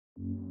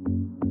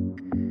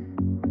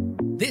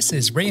This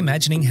is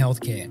Reimagining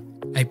Healthcare,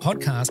 a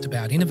podcast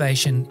about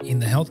innovation in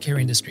the healthcare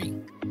industry.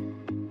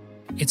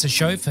 It's a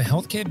show for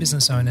healthcare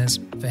business owners,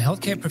 for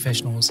healthcare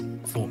professionals,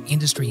 for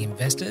industry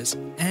investors,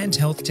 and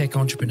health tech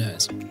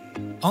entrepreneurs.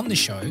 On the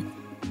show,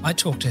 I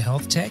talk to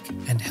health tech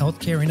and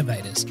healthcare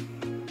innovators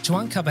to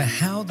uncover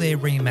how they're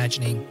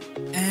reimagining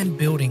and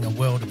building a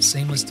world of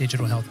seamless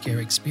digital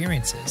healthcare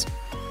experiences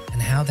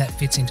and how that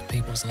fits into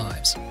people's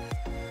lives.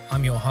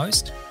 I'm your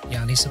host,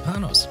 Yanni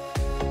Sopanos.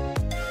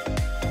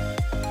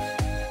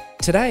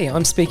 Today,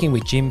 I'm speaking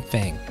with Jim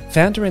Feng,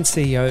 founder and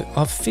CEO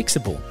of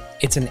Fixable.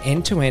 It's an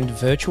end-to-end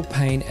virtual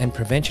pain and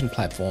prevention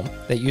platform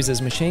that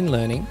uses machine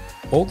learning,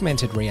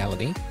 augmented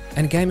reality,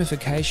 and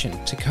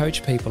gamification to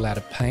coach people out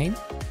of pain,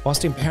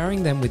 whilst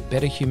empowering them with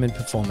better human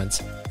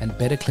performance and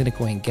better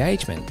clinical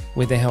engagement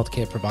with their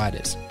healthcare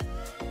providers.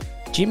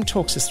 Jim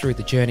talks us through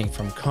the journey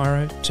from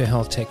Chiro to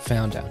health tech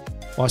founder,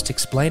 whilst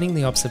explaining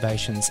the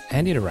observations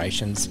and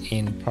iterations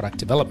in product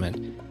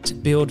development to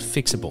build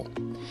Fixable.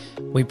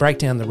 We break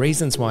down the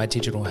reasons why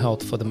digital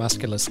health for the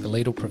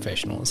musculoskeletal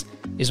professionals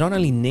is not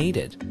only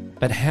needed,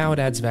 but how it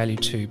adds value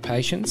to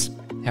patients,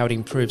 how it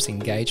improves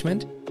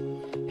engagement,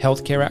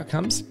 healthcare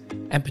outcomes,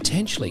 and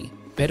potentially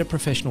better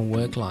professional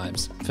work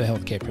lives for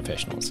healthcare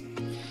professionals.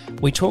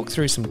 We talk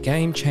through some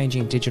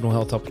game-changing digital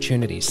health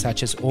opportunities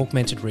such as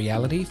augmented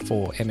reality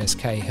for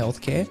MSK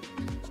healthcare,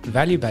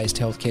 value-based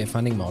healthcare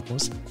funding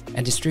models,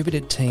 and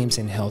distributed teams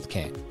in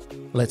healthcare.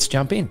 Let's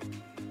jump in.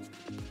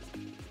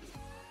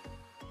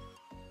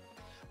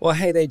 Well,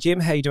 hey there,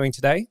 Jim. How are you doing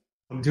today?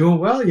 I'm doing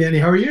well, Yanni.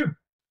 How are you?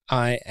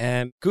 I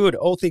am good.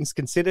 All things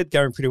considered,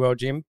 going pretty well,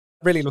 Jim.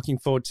 Really looking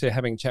forward to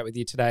having a chat with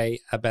you today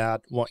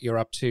about what you're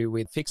up to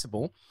with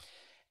Fixable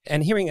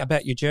and hearing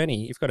about your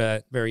journey. You've got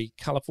a very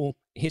colourful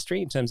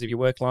history in terms of your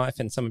work life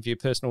and some of your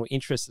personal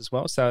interests as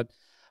well. So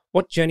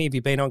what journey have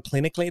you been on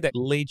clinically that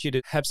leads you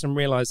to have some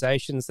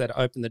realizations that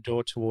open the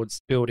door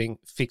towards building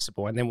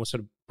Fixable? And then we'll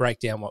sort of break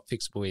down what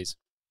Fixable is.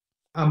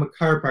 I'm a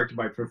chiropractor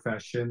by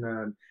profession.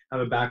 I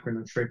have a background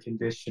in strength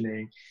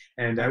conditioning,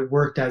 and I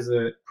worked as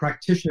a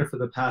practitioner for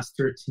the past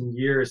 13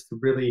 years to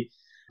really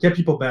get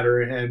people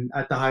better. And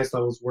at the highest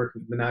levels,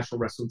 working with the national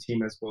wrestling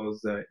team as well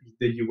as the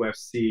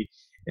UFC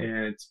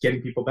and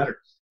getting people better.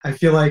 I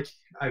feel like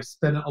I've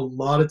spent a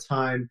lot of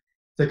time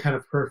to kind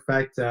of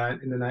perfect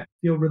that. And then I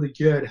feel really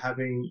good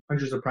having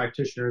hundreds of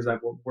practitioners I've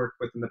worked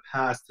with in the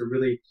past to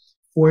really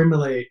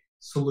formulate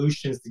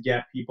solutions to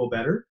get people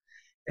better.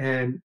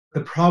 And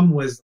the problem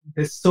was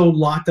it's so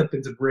locked up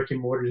into brick and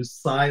mortar and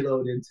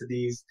siloed into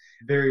these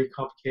very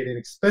complicated and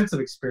expensive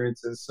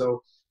experiences.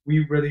 So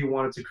we really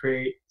wanted to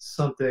create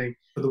something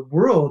for the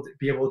world to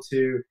be able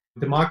to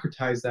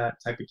democratize that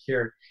type of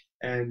care.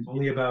 And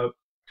only about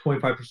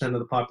 25% of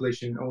the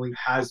population only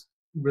has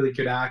really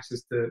good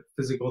access to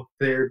physical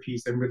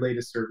therapies and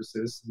related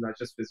services, not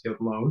just physio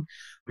alone,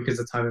 because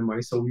of time and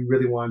money. So we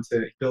really wanted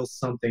to build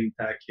something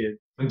that could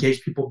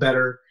engage people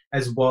better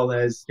as well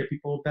as get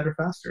people better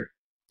faster.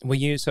 Were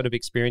you sort of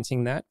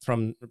experiencing that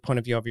from the point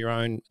of view of your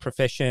own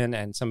profession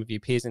and some of your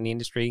peers in the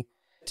industry?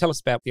 Tell us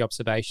about the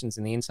observations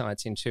and the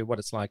insights into what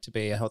it's like to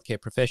be a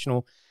healthcare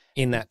professional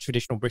in that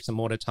traditional bricks and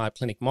mortar type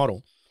clinic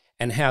model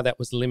and how that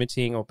was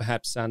limiting or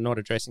perhaps not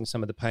addressing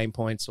some of the pain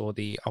points or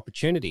the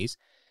opportunities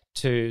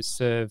to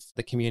serve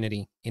the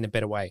community in a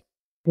better way.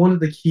 One of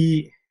the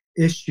key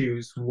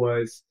issues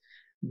was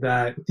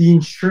that the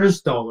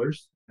insurance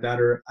dollars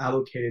that are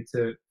allocated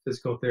to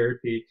physical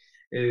therapy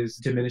is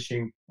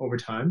diminishing over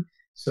time.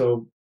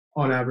 So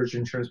on average,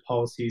 insurance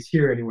policies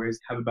here anyways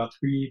have about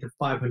 $300 to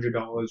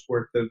 $500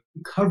 worth of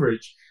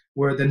coverage,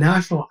 where the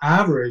national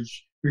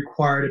average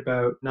required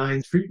about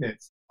 9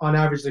 treatments. On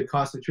average, the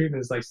cost of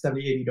treatment is like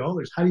 $70,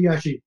 $80. How do you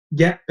actually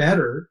get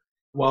better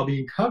while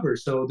being covered?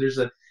 So there's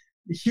a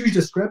huge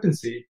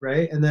discrepancy,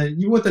 right? And then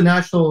even with the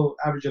national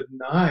average of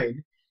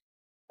 9,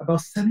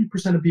 about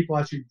 70% of people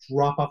actually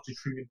drop off the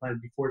treatment plan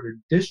before they're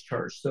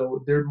discharged.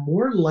 So they're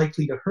more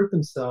likely to hurt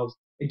themselves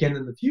again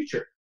in the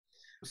future.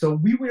 So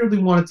we really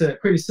wanted to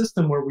create a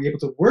system where we're able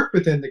to work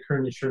within the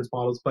current insurance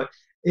models, but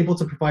able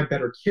to provide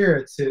better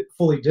care to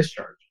fully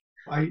discharge.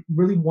 I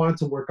really wanted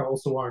to work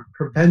also on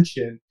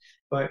prevention,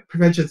 but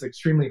prevention is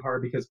extremely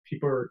hard because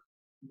people are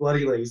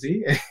bloody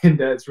lazy and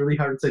it's really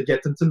hard to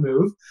get them to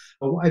move.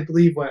 But I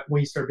believe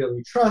when you start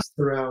building trust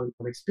around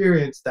an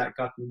experience that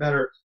got them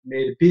better,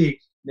 made it be,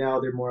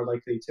 now they're more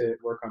likely to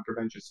work on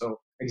prevention. So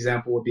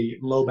example would be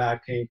low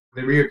back pain.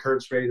 The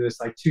reoccurrence rate is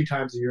like 2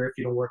 times a year if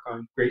you don't work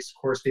on great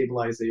core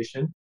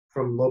stabilization.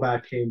 From low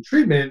back pain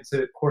treatment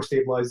to core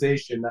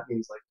stabilization, that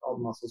means like all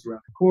the muscles around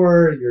the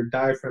core, your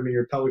diaphragm and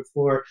your pelvic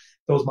floor,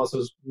 those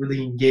muscles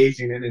really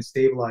engaging and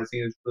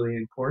stabilizing is really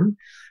important.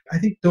 I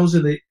think those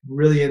are the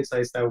really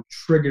insights that would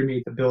trigger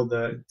me to build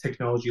the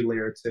technology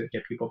layer to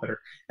get people better.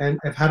 And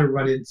I've had to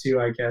run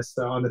into, I guess,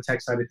 on the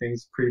tech side of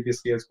things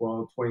previously as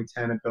well. In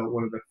 2010, I built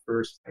one of the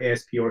first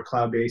ASP or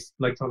cloud-based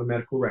electronic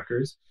medical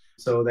records.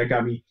 So that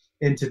got me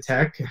into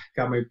tech,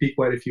 got my beak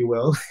wet, if you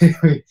will,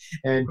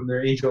 and from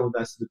there, angel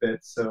invested a bit.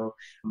 So,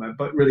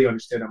 but really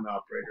understood I'm an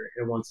operator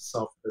and wants to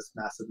solve this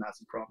massive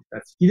massive problem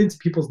that's eaten into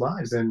people's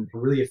lives and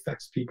really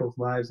affects people's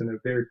lives in a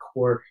very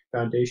core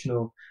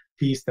foundational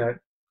piece that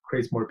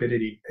creates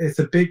morbidity. It's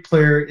a big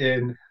player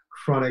in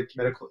chronic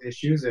medical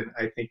issues, and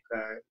I think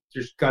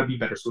there's got to be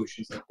better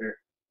solutions out there.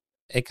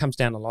 It comes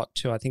down a lot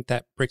to, I think,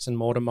 that bricks and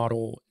mortar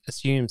model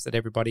assumes that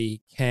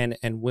everybody can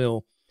and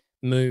will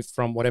move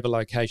from whatever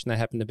location they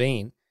happen to be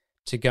in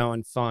to go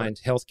and find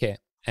healthcare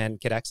and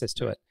get access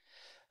to it.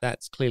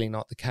 That's clearly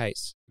not the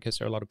case, because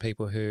there are a lot of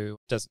people who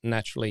doesn't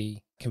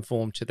naturally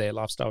conform to their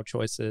lifestyle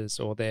choices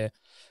or their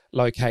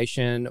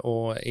location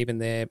or even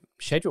their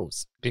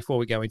schedules before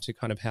we go into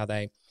kind of how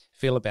they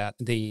feel about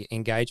the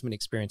engagement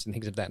experience and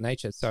things of that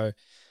nature. So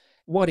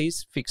what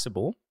is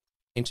Fixable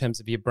in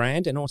terms of your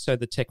brand and also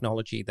the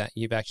technology that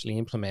you've actually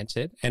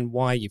implemented and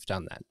why you've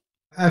done that?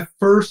 At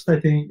first, I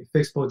think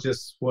Fixable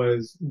just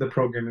was the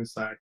programming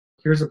side.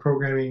 Here's a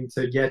programming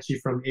to get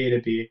you from A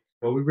to B.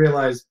 But we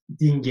realized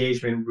the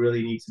engagement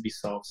really needs to be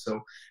solved.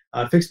 So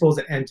Fixable is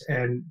an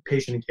end-to-end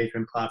patient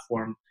engagement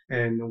platform,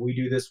 and we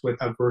do this with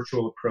a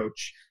virtual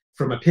approach.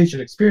 From a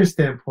patient experience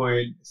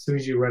standpoint, as soon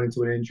as you run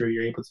into an injury,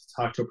 you're able to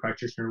talk to a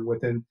practitioner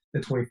within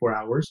the 24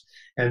 hours,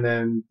 and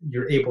then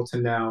you're able to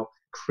now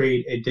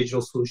create a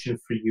digital solution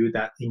for you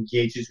that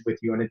engages with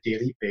you on a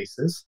daily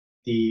basis.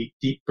 The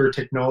deeper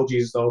technology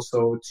is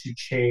also to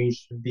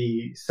change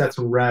the sets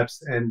of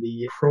reps and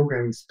the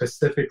programming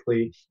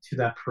specifically to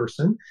that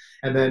person.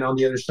 And then on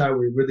the other side,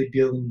 we're really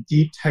building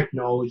deep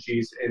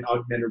technologies in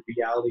augmented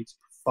reality to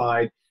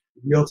provide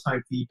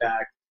real-time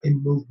feedback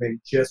in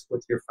movement just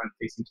with your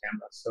front-facing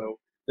camera. So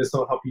this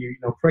will help you,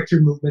 correct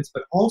your movements,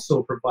 but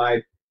also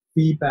provide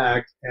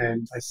feedback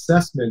and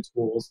assessment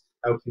tools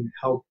that can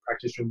help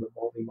practitioners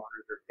remotely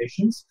monitor their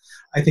patients.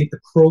 I think the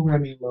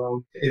programming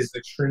alone is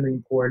extremely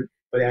important,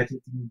 but I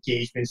think the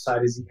engagement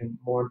side is even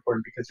more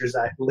important because there's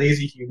that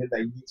lazy human that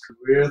needs to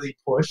really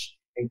push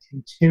and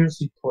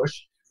continuously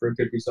push for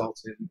good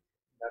results, and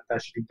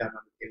that should be done on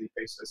a daily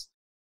basis.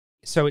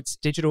 So it's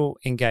digital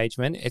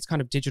engagement. It's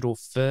kind of digital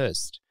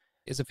first.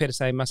 Is it fair to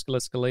say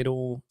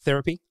musculoskeletal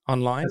therapy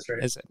online?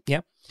 That's right.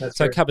 Yeah. That's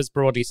so right. It covers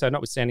broadly. So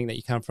notwithstanding that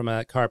you come from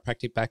a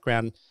chiropractic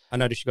background, I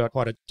noticed you've got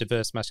quite a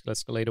diverse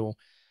musculoskeletal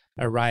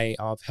array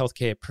of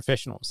healthcare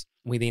professionals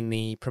within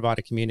the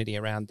provider community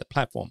around the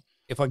platform.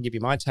 If I can give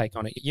you my take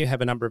on it, you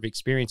have a number of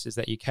experiences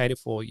that you cater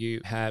for.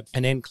 You have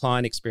an end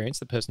client experience,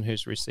 the person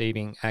who's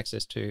receiving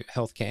access to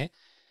healthcare.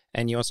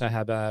 And you also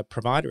have a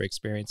provider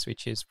experience,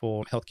 which is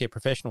for healthcare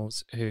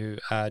professionals who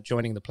are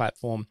joining the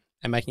platform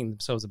and making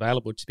themselves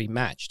available to be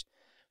matched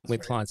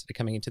with clients that are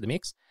coming into the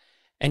mix.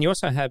 And you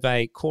also have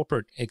a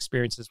corporate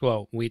experience as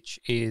well, which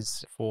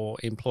is for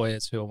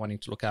employers who are wanting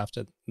to look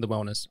after the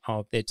wellness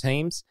of their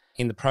teams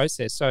in the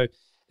process. So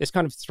there's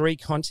kind of three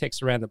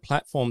contexts around the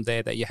platform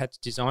there that you had to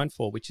design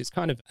for, which is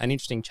kind of an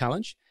interesting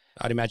challenge.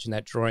 I'd imagine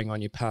that drawing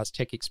on your past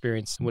tech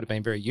experience would have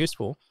been very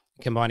useful,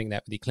 combining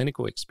that with your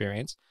clinical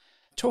experience.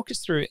 Talk us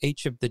through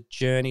each of the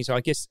journeys, or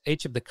I guess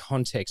each of the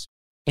contexts.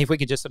 If we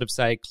could just sort of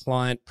say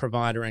client,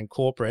 provider, and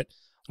corporate,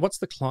 what's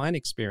the client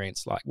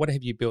experience like? What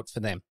have you built for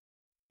them?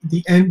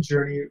 The end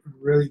journey,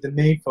 really the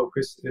main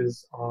focus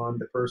is on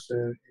the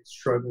person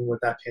struggling with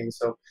that pain.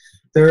 So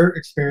their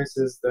experience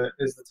is the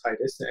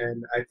tightest,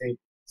 and I think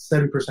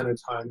 70% of the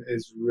time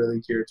is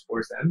really geared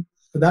towards them.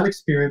 For that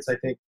experience, I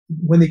think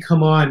when they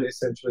come on,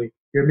 essentially,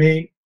 your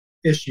main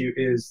issue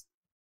is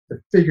to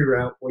figure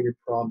out what your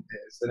problem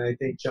is. And I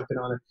think jumping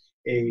on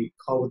a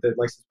call with the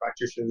licensed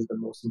practitioner is the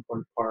most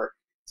important part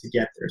to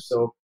get there.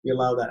 So we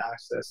allow that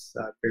access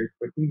very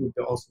quickly. We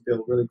also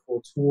build really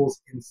cool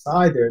tools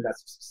inside there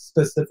that's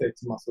specific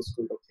to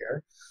musculoskeletal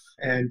care.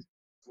 And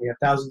we have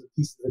thousands of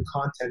pieces of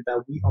content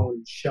that we own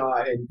and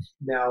shot, and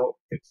now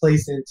it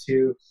plays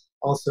into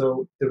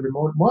also the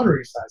remote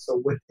monitoring side.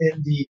 So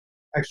within the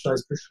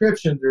exercise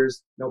prescription,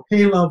 there's no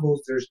pain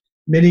levels, there's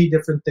many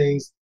different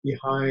things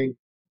behind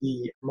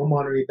the remote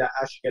monitoring that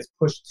actually gets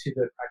pushed to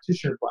the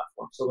practitioner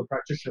platform. So the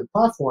practitioner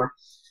platform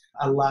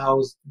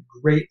allows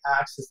great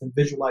access and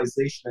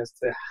visualization as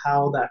to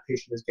how that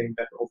patient is getting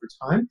better over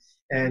time.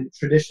 And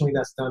traditionally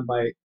that's done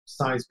by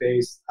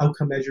science-based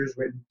outcome measures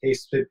written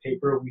case-fit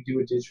paper. We do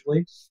it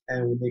digitally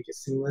and we make it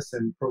seamless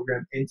and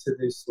program into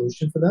the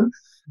solution for them.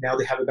 Now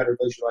they have a better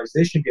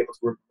visualization, be able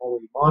to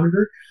remotely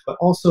monitor, but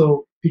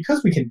also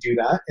because we can do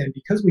that and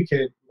because we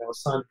can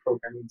assign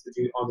programming to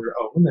do it on their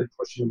own and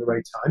push it in the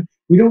right time,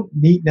 we don't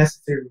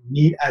necessarily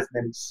need as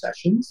many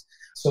sessions.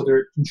 So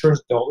their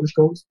insurance dollars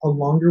goes a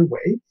longer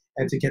way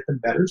and to get them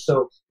better.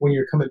 So when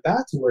you're coming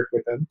back to work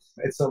with them,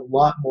 it's a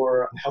lot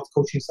more health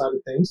coaching side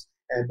of things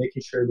and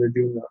making sure they're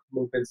doing the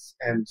movements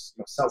and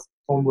self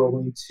foam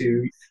rolling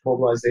to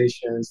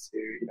mobilizations to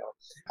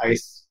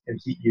ice and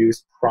heat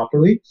use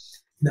properly.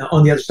 Now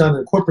on the other side, on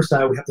the corporate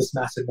side, we have this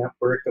massive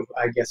network of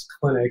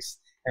clinics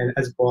and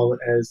as well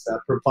as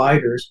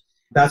providers.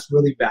 That's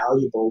really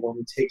valuable when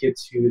we take it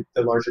to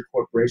the larger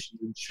corporations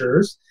and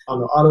insurers. On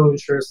the auto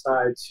insurance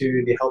side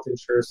to the health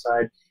insurance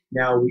side,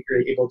 now we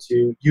are able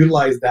to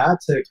utilize that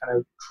to kind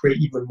of create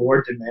even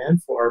more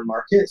demand for our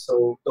market.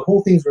 So the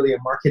whole thing is really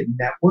a market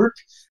network,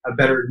 a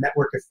better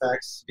network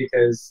effects,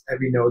 because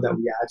every node that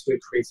we add to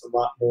it creates a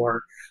lot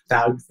more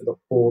value for the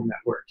whole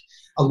network.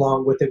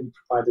 Along with it, we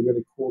provide the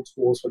really cool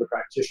tools for the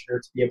practitioner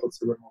to be able to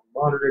remotely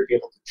monitor, be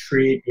able to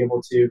treat, be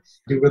able to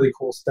do really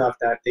cool stuff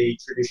that they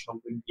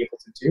traditionally wouldn't be able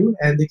to do.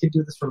 And they can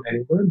do this from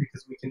anywhere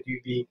because we can do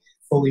the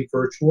fully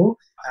virtual.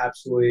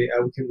 Absolutely,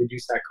 we can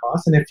reduce that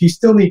cost. And if you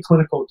still need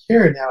clinical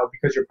care now,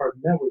 because you're part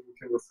of the network, we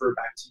can refer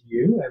back to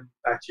you and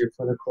back to your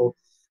clinical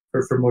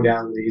for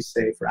modalities,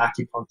 say for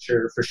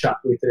acupuncture, for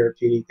shockwave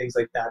therapy, things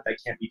like that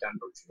can't be done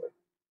virtually.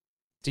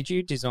 Did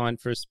you design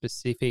for a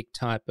specific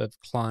type of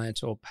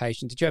client or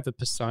patient? Did you have a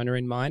persona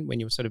in mind when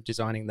you were sort of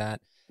designing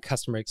that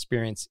customer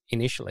experience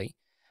initially?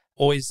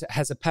 Or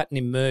has a pattern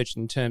emerged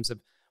in terms of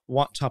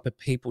what type of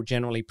people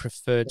generally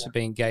prefer to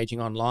be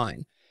engaging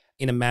online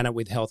in a manner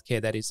with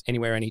healthcare that is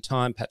anywhere,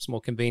 anytime, perhaps more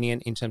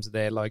convenient in terms of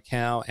their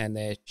locale and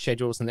their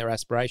schedules and their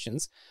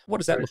aspirations? What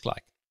does that look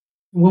like?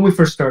 When we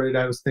first started,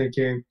 I was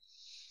thinking,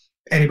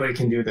 anybody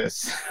can do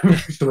this,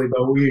 actually,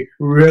 but we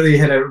really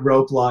hit a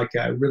roadblock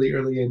really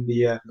early in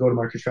the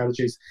go-to-market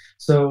strategies.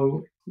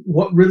 So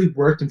what really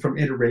worked, and from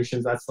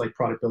iterations, that's like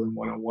product building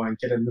 101,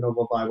 get a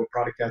minimal viable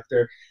product out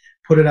there,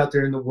 put it out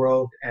there in the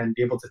world and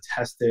be able to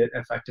test it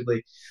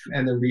effectively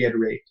and then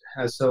reiterate.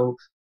 So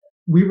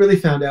we really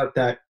found out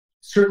that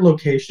certain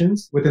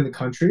locations within the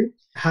country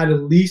had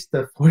at least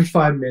a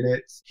 45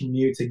 minutes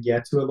commute to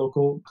get to a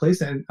local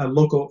place and a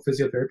local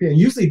physiotherapy. And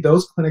usually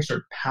those clinics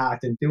are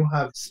packed and they don't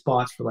have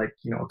spots for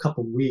a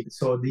couple of weeks.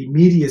 So the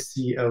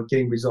immediacy of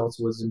getting results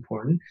was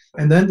important.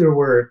 And then there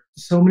were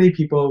so many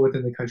people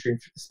within the country,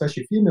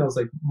 especially females,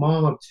 like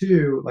mom of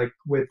two, like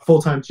with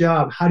full-time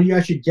job. How do you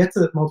actually get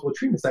to multiple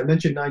treatments? I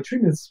mentioned 9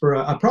 treatments for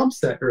a problem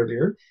set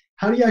earlier.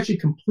 How do you actually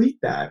complete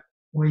that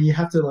when you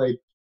have to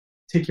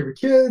take care of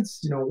your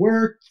kids,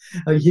 work?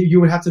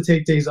 You would have to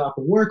take days off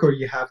of work, or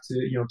you have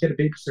to, get a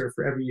babysitter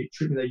for every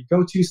treatment that you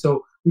go to.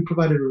 So we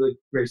provided a really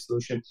great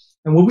solution.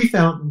 And what we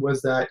found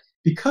was that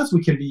because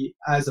we can be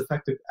as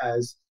effective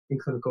as in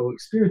clinical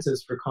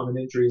experiences for common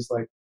injuries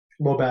like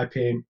low back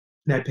pain,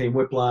 neck pain,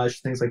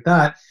 whiplash, things like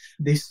that,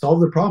 they solve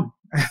the problem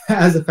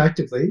as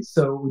effectively.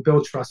 So we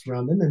build trust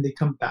around them and they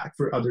come back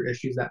for other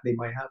issues that they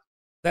might have.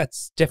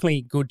 That's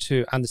definitely good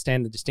to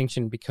understand the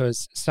distinction,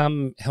 because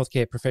some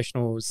healthcare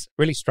professionals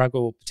really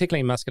struggle,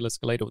 particularly in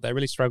musculoskeletal, they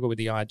really struggle with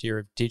the idea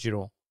of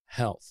digital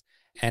health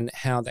and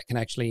how that can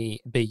actually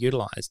be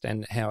utilized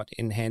and how it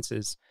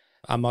enhances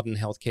our modern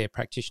healthcare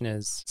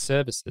practitioners'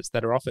 services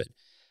that are offered.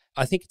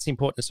 I think it's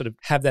important to sort of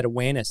have that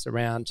awareness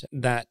around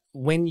that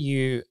when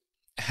you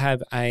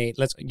have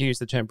let's use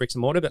the term bricks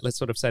and mortar, but let's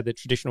sort of say the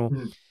traditional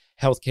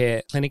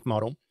healthcare clinic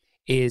model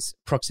is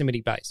proximity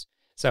based.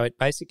 So it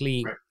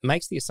basically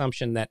makes the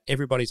assumption that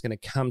everybody's going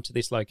to come to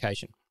this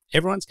location.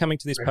 Everyone's coming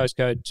to this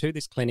postcode, to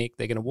this clinic.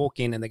 They're going to walk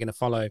in and they're going to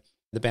follow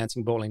the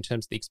bouncing ball in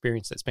terms of the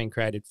experience that's been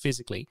created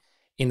physically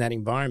in that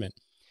environment.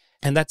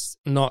 And that's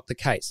not the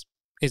case,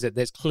 is it?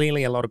 There's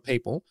clearly a lot of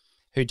people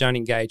who don't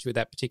engage with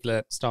that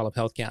particular style of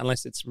healthcare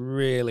unless it's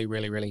really,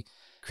 really, really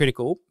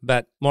critical.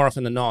 But more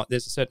often than not,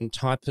 there's a certain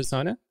type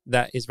persona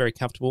that is very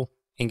comfortable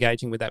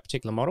engaging with that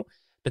particular model.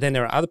 But then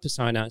there are other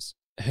personas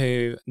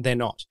who they're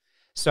not.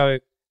 So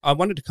I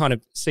wanted to kind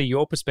of see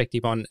your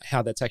perspective on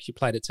how that's actually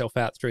played itself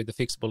out through the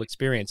Fixable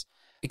experience,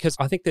 because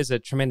I think there's a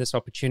tremendous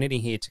opportunity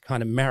here to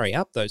kind of marry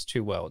up those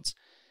two worlds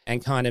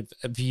and kind of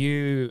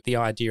view the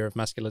idea of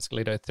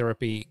musculoskeletal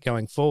therapy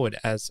going forward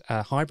as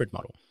a hybrid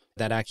model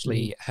that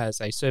actually has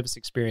a service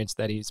experience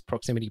that is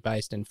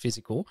proximity-based and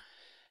physical,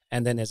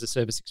 and then there's a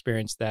service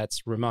experience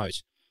that's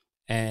remote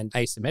and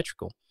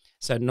asymmetrical,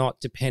 so not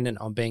dependent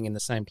on being in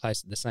the same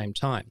place at the same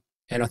time.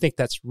 And I think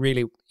that's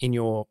really in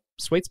your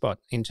sweet spot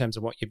in terms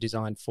of what you've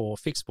designed for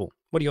Fixable.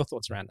 What are your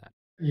thoughts around that?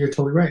 You're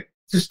totally right.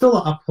 There's still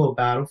an uphill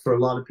battle for a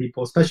lot of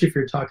people, especially if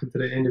you're talking to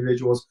the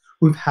individuals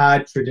who've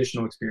had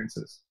traditional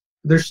experiences.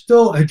 There's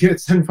still a good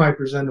 75%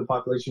 of the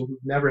population who've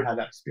never had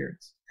that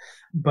experience.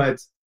 But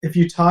if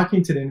you're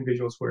talking to the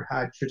individuals who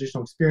had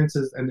traditional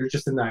experiences and they're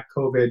just in that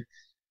COVID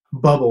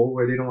bubble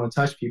where they don't want to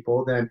touch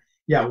people, then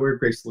yeah, we're a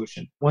great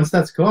solution. Once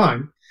that's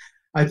gone,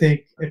 I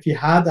think if you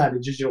had that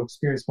digital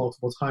experience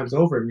multiple times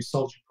over and you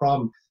solved your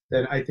problem,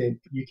 then I think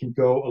you can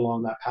go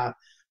along that path.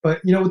 But,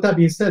 with that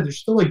being said, there's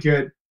still a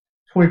good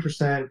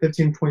 20%,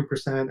 15,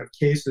 20% of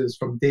cases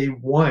from day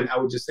one. I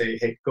would just say,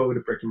 hey, go to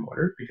brick and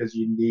mortar, because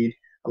you need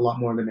a lot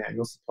more of the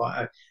manual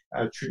supply,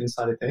 treatment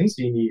side of things.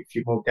 You need a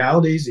few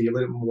modalities. You're a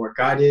little more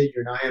guided.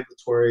 You're not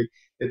ambulatory.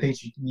 The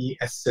things you need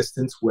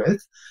assistance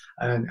with.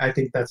 And I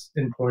think that's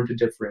important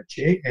to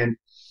differentiate. And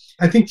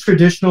I think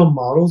traditional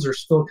models are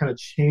still kind of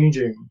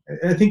changing.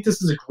 I think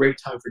this is a great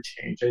time for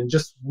change and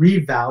just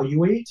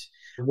reevaluate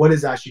what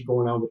is actually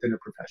going on within a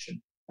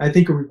profession. I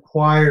think it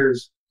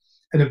requires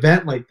an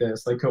event like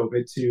this, like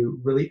COVID, to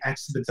really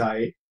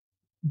expedite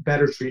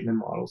better treatment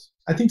models.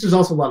 I think there's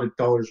also a lot of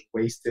dollars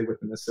wasted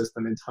within the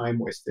system and time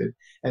wasted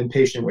and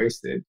patient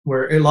wasted,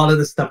 where a lot of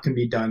this stuff can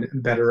be done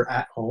better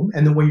at home.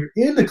 And then when you're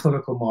in the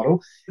clinical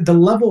model, the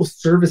level of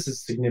service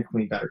is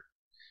significantly better.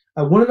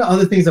 One of the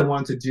other things I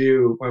wanted to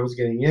do when I was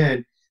getting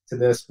into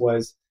this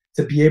was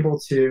to be able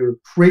to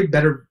create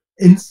better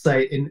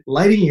insight in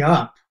lighting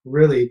up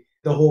really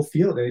the whole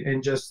field.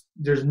 And just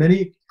there's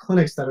many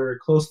clinics that are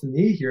close to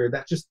me here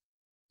that just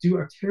do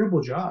a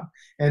terrible job,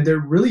 and they're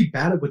really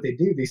bad at what they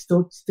do. They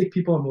still stick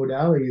people on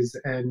modalities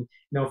and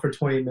for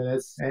 20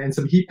 minutes and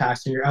some heat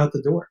packs and you're out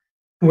the door,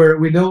 where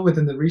we know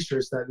within the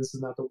research that this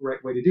is not the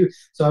right way to do.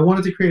 So I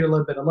wanted to create a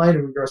little bit of light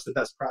in regards to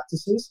best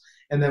practices.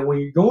 And then when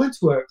you go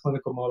into a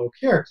clinical model of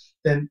care,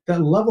 then the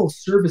level of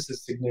service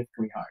is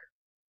significantly higher.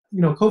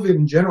 COVID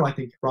in general, I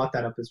think, brought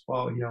that up as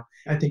well.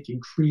 I think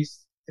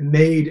increased and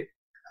made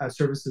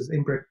services,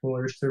 in brick and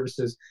mortar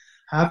services,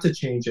 have to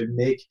change and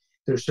make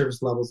their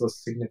service levels are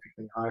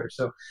significantly higher.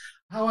 So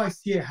how I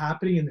see it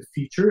happening in the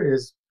future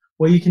is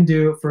what you can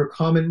do for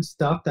common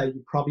stuff that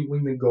you probably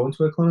wouldn't even go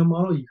into a clinical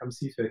model. You come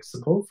see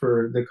Fixable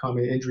for the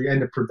common injury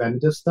and the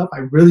preventative stuff. I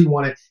really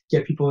want to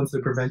get people into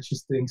the prevention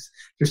things.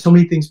 There's so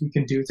many things we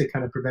can do to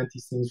kind of prevent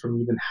these things from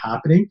even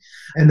happening.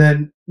 And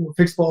then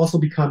Fixable also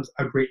becomes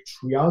a great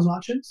triage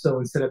option. So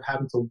instead of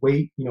having to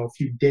wait, a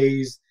few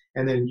days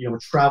and then,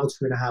 travel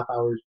 2.5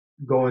 hours,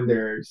 go in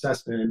their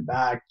assessment and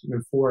back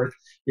and forth,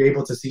 you're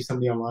able to see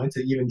somebody online to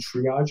even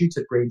triage you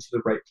to bring to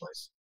the right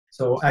place.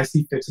 So I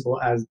see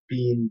Fixable as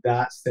being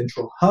that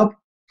central hub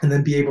and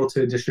then be able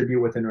to distribute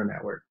within our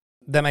network.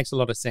 That makes a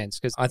lot of sense,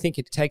 because I think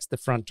it takes the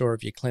front door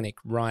of your clinic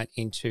right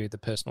into the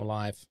personal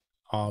life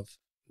of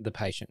the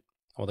patient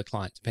or the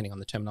client, depending on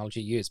the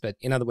terminology you use. But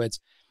in other words,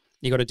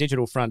 you've got a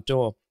digital front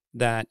door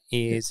that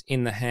is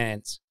in the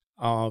hands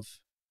of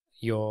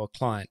your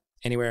client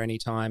anywhere,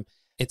 anytime.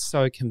 It's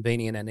so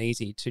convenient and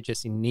easy to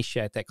just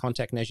initiate that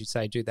contact and, as you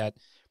say, do that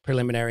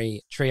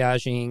preliminary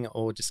triaging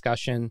or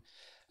discussion,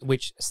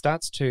 which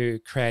starts to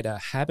create a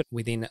habit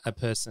within a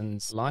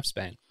person's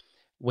lifespan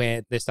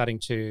where they're starting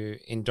to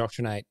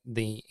indoctrinate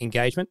the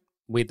engagement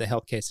with the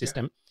healthcare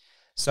system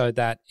so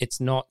that it's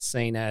not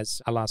seen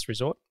as a last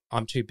resort.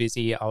 I'm too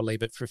busy, I'll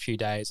leave it for a few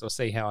days or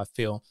see how I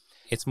feel.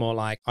 It's more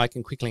like I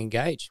can quickly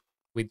engage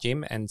with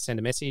Jim and send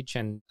a message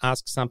and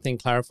ask something,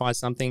 clarify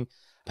something,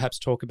 perhaps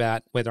talk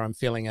about whether I'm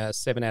feeling a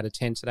 7 out of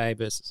 10 today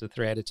versus a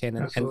 3 out of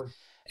 10.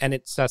 And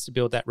it starts to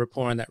build that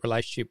rapport and that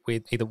relationship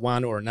with either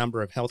one or a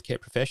number of healthcare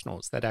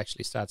professionals that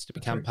actually starts to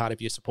become part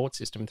of your support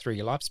system through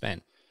your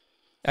lifespan.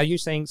 Are you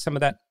seeing some of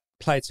that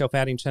play itself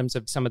out in terms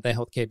of some of the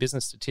healthcare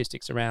business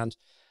statistics around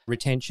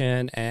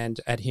retention and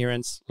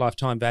adherence,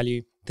 lifetime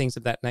value, things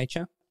of that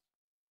nature?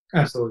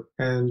 Absolutely.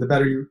 And the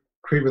better you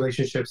create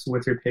relationships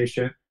with your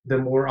patient, the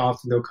more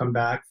often they'll come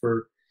back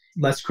for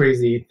less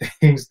crazy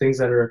things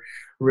that are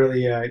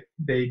really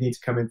they need to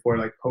come in for,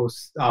 like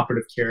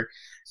post-operative care.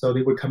 So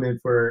they would come in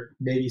for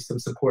maybe some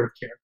supportive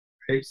care,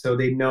 right? So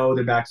they know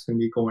their back's going to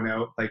be going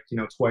out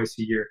twice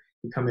a year.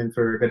 You come in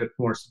for a bit of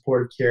more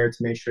supportive care to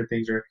make sure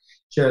things are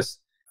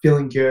just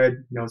feeling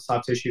good,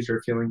 soft tissues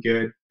are feeling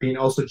good, being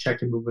also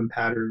checking movement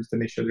patterns to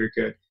make sure they're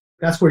good.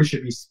 That's where you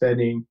should be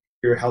spending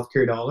your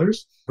healthcare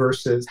dollars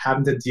versus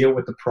having to deal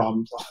with the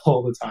problems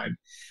all the time.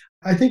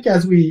 I think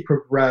as we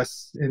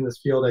progress in this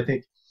field, I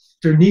think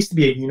there needs to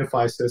be a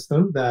unified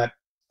system that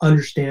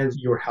understands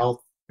your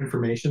health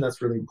information.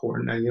 That's really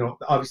important. And,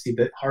 obviously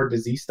the heart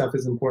disease stuff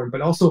is important,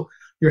 but also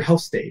your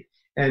health state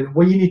and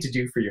what you need to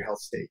do for your health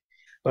state.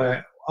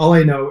 But all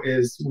I know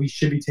is we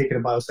should be taking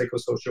a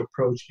biopsychosocial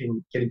approach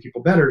in getting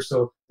people better.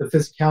 So the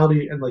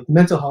physicality and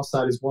mental health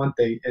side is one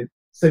thing. And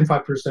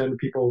 75% of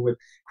people with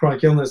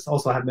chronic illness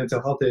also have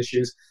mental health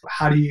issues.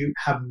 How do you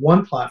have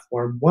one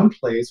platform, one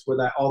place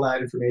where all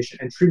that information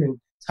and treatment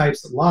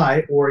types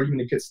lie, or even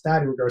a good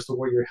stat in regards to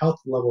where your health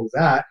level is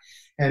at,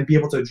 and be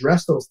able to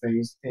address those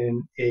things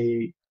in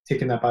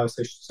taking that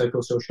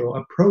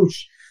biopsychosocial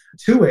approach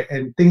to it,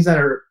 and things that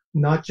are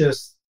not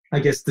just,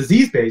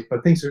 disease-based,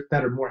 but things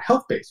that are more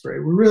health-based, right?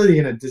 We're really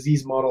in a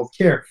disease model of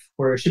care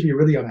where it should be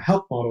really on a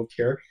health model of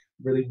care,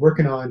 really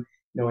working on,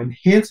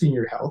 enhancing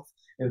your health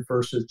and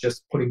versus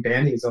just putting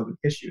band-aids on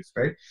issues,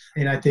 right?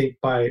 And I think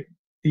by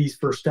these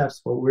first steps,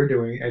 what we're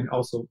doing, and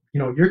also,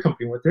 your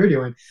company, what they're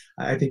doing,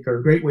 I think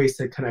are great ways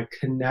to kind of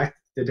connect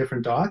the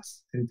different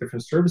dots and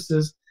different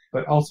services,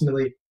 but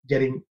ultimately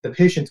getting the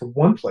patient to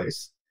one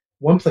place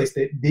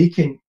that they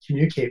can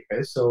communicate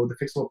with. So the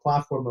Fixable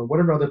platform or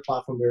whatever other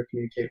platform they're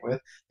communicating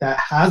with that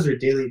has their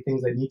daily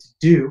things they need to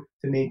do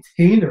to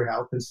maintain their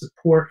health and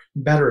support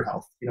better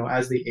health,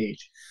 as they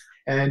age.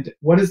 And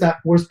what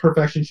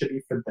perfection should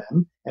be for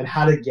them and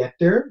how to get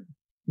there.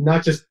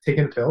 Not just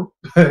taking a pill,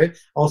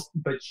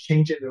 but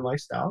changing their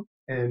lifestyle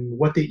and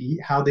what they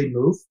eat, how they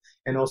move,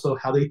 and also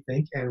how they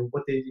think and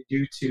what they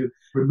do to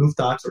remove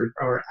thoughts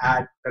or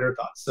add better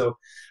thoughts. So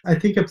I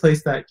think a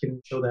place that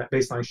can show that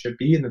baseline should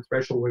be and the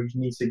threshold where you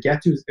need to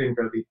get to is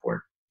incredibly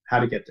important. How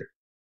to get there.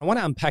 I want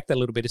to unpack that a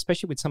little bit,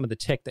 especially with some of the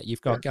tech that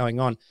you've got going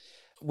on.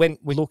 When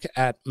we look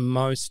at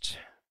most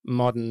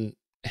modern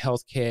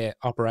healthcare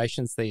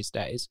operations these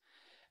days,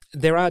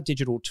 there are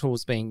digital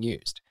tools being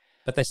used,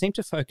 but they seem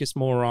to focus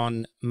more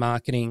on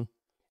marketing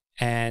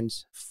and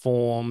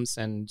forms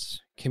and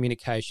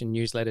communication,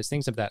 newsletters,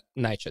 things of that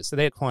nature. So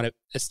they're quite an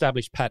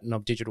established pattern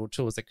of digital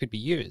tools that could be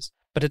used.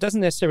 But it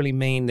doesn't necessarily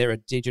mean they're a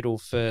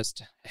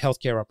digital-first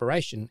healthcare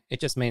operation.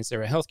 It just means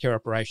they're a healthcare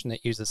operation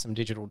that uses some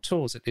digital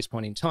tools at this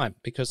point in time,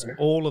 because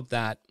all of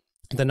that,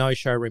 the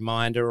no-show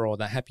reminder or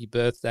the happy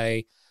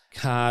birthday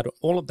card,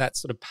 all of that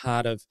sort of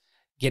part of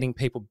getting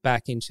people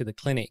back into the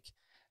clinic.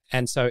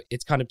 And so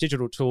it's kind of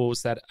digital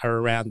tools that are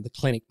around the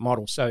clinic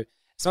model. So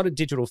it's not a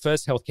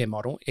digital-first healthcare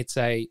model. It's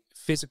a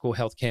physical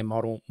healthcare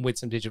model with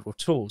some digital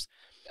tools.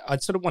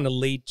 I'd sort of want to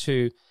lead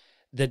to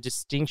the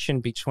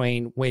distinction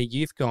between where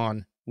you've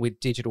gone with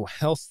digital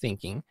health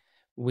thinking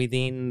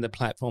within the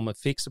platform of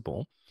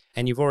Fixable.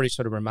 And you've already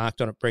sort of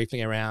remarked on it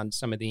briefly around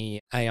some of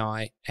the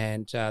AI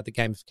and the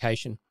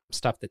gamification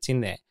stuff that's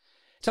in there.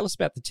 Tell us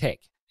about the tech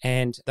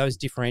and those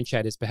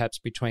differentiators perhaps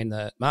between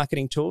the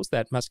marketing tools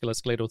that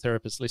musculoskeletal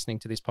therapists listening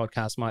to this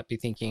podcast might be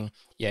thinking,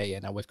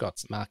 no, we've got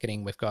some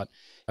marketing, we've got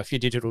a few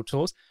digital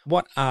tools.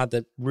 What are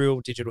the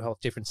real digital health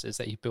differences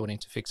that you've built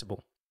into Fixable?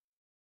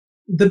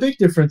 The big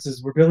difference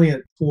is we're building a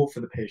tool for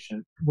the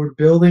patient. We're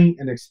building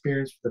an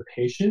experience for the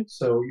patient.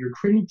 So you're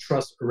creating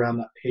trust around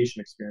that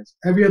patient experience.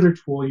 Every other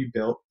tool you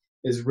built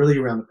is really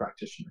around the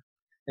practitioner.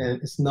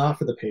 And it's not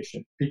for the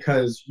patient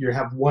because you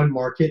have one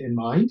market in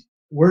mind.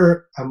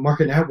 We're a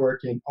market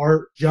network, and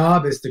our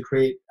job is to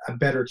create a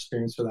better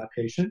experience for that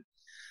patient.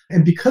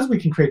 And because we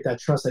can create that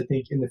trust, I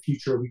think in the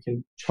future we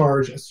can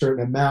charge a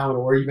certain amount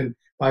or even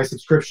buy a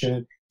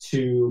subscription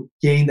to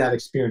gain that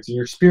experience. And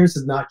your experience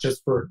is not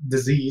just for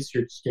disease,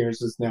 your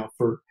experience is now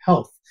for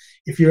health.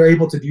 If you're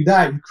able to do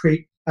that, you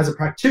create, as a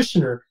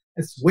practitioner,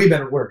 it's way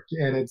better work.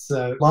 And it's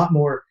a lot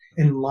more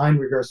in line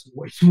regards to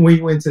what you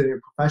went into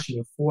your profession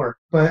before.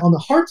 But on the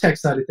hard tech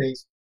side of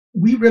things,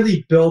 we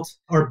really built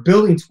our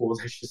building tools,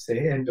 I should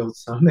say, and built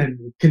some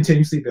and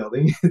continuously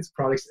building. It's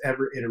products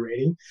ever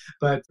iterating.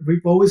 But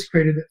we've always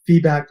created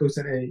feedback loops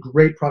and a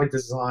great product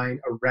design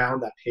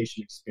around that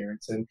patient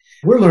experience. And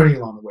we're learning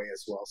along the way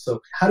as well.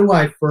 So how do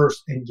I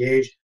first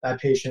engage that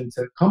patient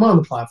to come on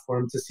the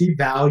platform, to see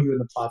value in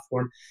the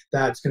platform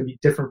that's going to be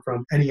different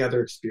from any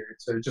other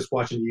experience, or just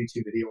watching a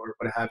YouTube video or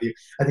what have you.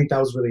 I think that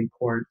was really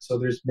important. So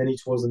there's many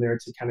tools in there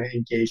to kind of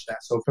engage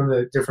that. So from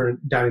the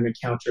different dynamic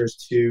counters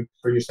to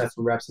for your sets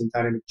and reps and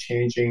dynamic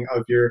changing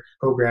of your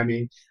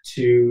programming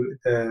to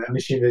the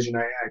machine vision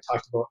I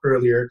talked about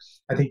earlier,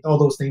 I think all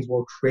those things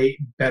will create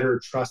better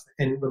trust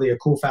and really a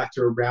cool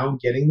factor around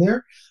getting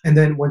there. And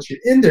then once you're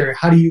in there,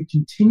 how do you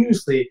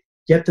continuously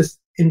get this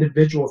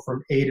individual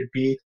from A to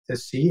B to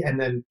C? And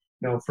then,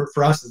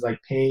 for us, it's like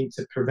pain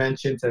to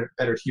prevention to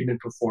better human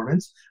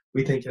performance.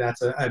 We think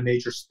that's a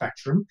major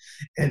spectrum.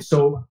 And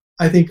so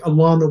I think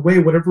along the way,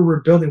 whatever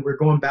we're building, we're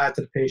going back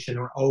to the patient.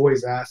 We're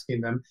always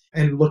asking them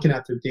and looking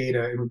at their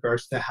data in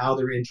regards to how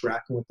they're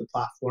interacting with the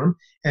platform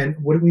and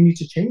what do we need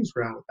to change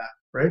around with that,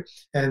 right?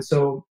 And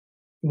so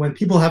when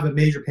people have a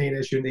major pain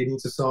issue and they need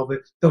to solve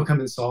it, they'll come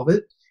and solve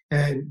it.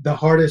 And the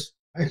hardest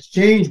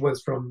exchange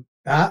was from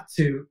that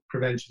to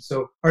prevention.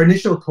 So our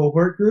initial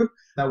cohort group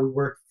that we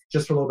worked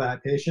just for low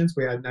back patients,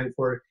 we had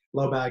 94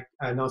 low back,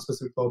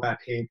 non-specific low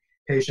back pain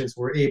patients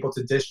were able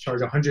to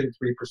discharge 103%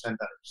 better.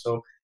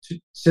 So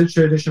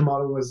traditional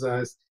model was,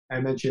 I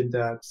mentioned,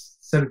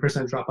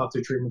 7% drop off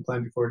the treatment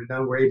plan before it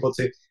done. We're able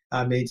to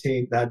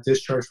maintain that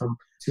discharge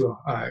to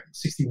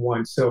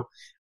 61. So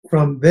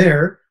from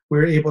there,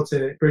 we're able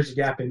to bridge the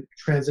gap and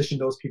transition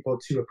those people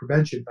to a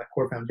prevention, that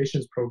core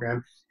foundations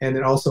program, and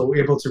then also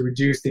able to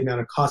reduce the amount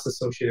of costs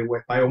associated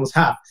with by almost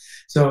half.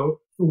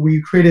 So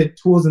we created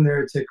tools in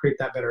there to create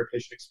that better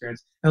patient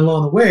experience. And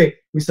along the way,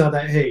 we saw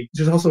that, hey,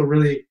 there's also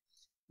really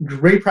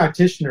great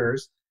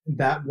practitioners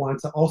that want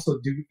to also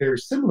do very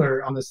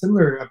similar on a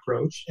similar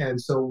approach. And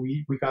so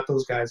we got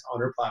those guys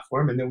on our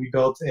platform, and then we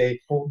built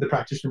the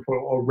practitioner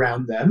portal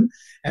around them.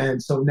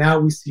 And so now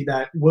we see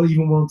that we're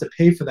even willing to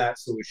pay for that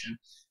solution.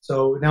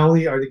 So not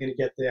only are they going to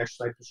get the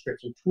exercise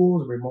prescription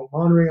tools, remote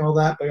monitoring, all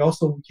that, but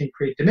also we can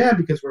create demand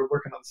because we're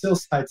working on the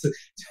sales side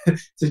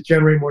to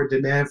generate more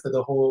demand for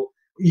the whole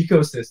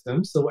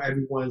ecosystem. So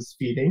everyone's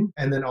feeding,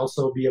 and then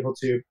also be able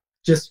to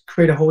just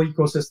create a whole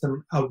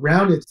ecosystem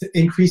around it to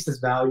increase this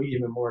value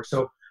even more.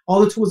 So all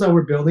the tools that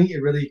we're building,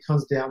 it really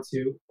comes down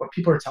to what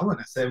people are telling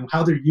us and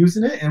how they're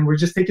using it. And we're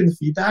just taking the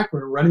feedback.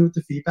 We're running with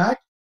the feedback.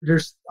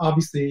 There's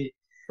obviously,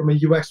 from a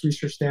UX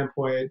research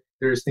standpoint,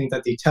 there's things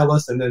that they tell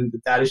us and then the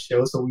data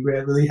shows. So we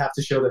really have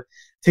to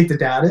take the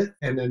data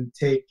and then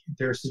take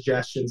their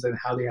suggestions and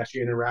how they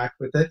actually interact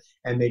with it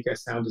and make a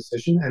sound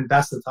decision. And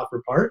that's the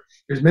tougher part.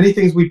 There's many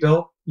things we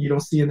built you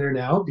don't see in there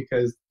now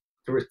because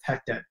there was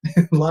tech debt,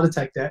 a lot of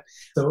tech debt.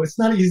 So it's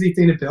not an easy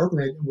thing to build,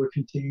 and we're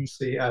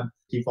continuously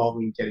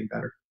evolving and getting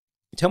better.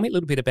 Tell me a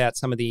little bit about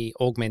some of the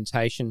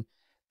augmentation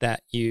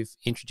that you've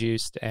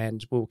introduced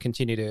and will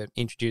continue to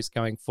introduce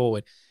going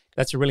forward.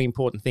 That's a really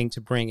important thing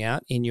to bring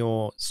out in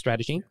your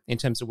strategy in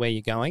terms of where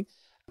you're going,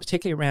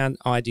 particularly around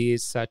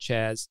ideas such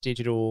as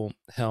digital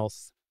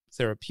health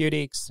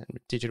therapeutics and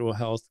digital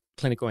health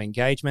clinical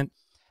engagement.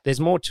 there's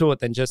more to it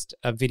than just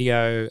a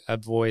video, a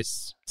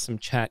voice, some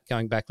chat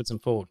going backwards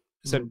and forward.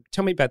 So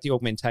tell me about the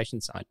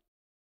augmentation side.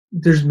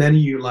 There's many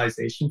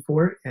utilization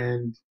for it,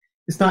 and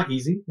it's not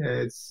easy.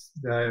 It's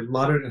a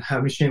lot of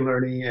machine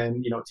learning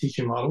and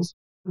teaching models.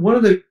 One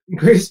of the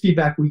greatest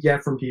feedback we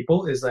get from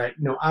people is that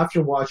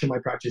after watching my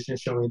practitioner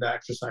show me the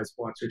exercise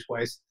once or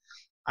twice,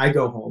 I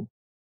go home.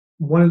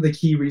 One of the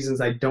key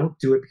reasons I don't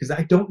do it because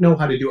I don't know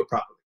how to do it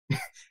properly.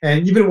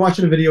 And even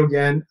watching a video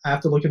again, I have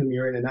to look in the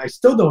mirror and I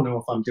still don't know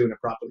if I'm doing it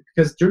properly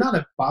because you're not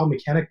a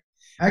biomechanic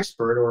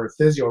expert or a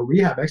physio or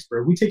rehab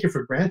expert. We take it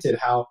for granted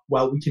how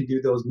well we can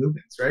do those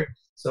movements, right?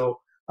 So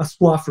a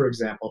squat, for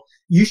example,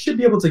 you should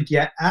be able to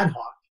get ad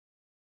hoc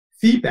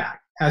feedback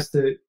as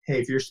to,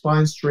 hey, if your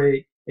spine's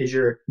straight, is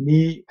your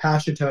knee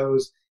past your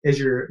toes, is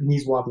your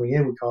knees wobbling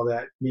in? We call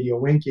that medial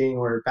winking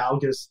or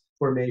valgus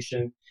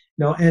formation.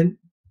 And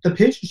the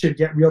patient should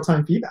get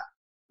real-time feedback.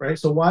 Right?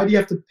 So why do you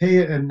have to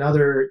pay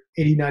another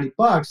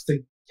 $80-$90 to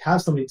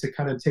have somebody to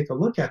kind of take a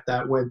look at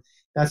that when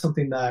that's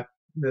something that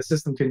the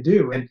system can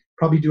do and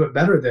probably do it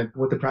better than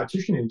what the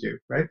practitioner can do,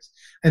 right?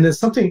 And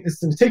it's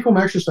a take-home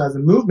exercise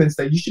and movements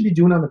that you should be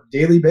doing on a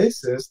daily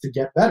basis to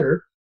get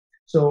better.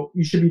 So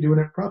you should be doing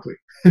it properly.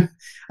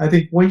 I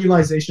think one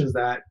utilization is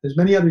that. There's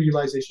many other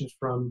utilizations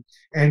from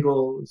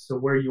angle, so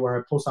where you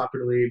are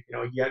post-operatively,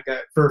 you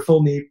got for a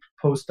full knee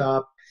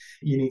post-op,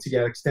 you need to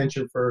get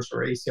extension first,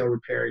 or ACL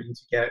repair, you need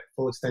to get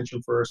full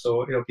extension first.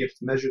 So be able to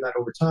measure that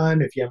over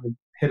time. If you haven't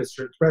hit a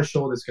certain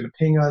threshold, it's going to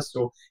ping us.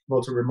 So we're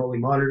able to remotely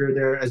monitor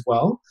there as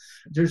well.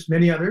 There's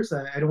many others.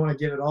 I don't want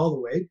to give it all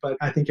away, but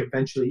I think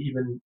eventually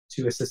even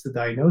to assist the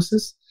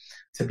diagnosis,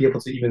 to be able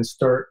to even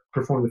start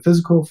perform the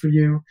physical for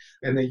you,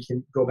 and then you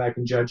can go back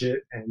and judge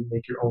it and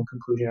make your own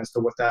conclusion as to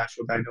what the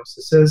actual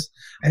diagnosis is.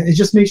 And it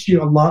just makes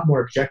you a lot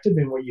more objective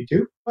in what you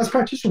do. As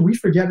practitioners, we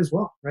forget as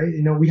well, right?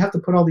 We have to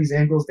put all these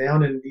angles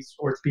down and these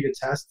orthopedic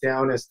tests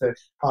down as the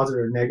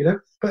positive or negative.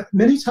 But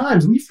many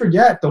times we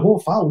forget the whole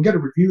file. We got to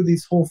review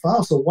these whole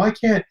files. So why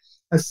can't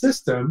a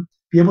system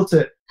be able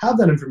to have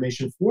that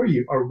information for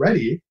you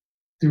already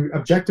through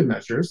objective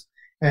measures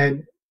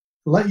and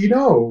let you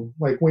know,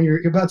 like when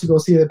you're about to go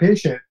see the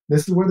patient,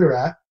 this is where they're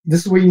at,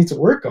 this is what you need to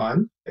work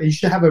on. You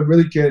should have a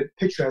really good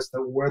picture as to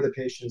where the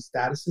patient's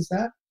status is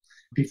at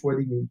before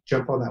they can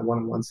jump on that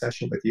one-on-one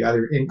session with you,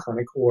 either in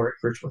clinic or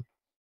virtually.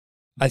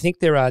 I think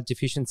there are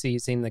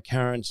deficiencies in the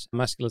current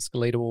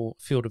musculoskeletal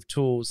field of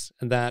tools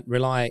that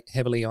rely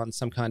heavily on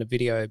some kind of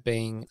video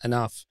being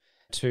enough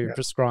to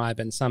prescribe,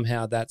 and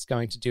somehow that's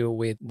going to deal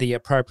with the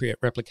appropriate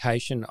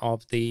replication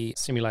of the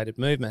simulated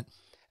movement,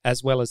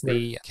 as well as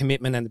the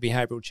commitment and the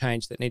behavioral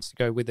change that needs to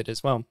go with it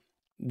as well.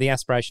 The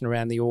aspiration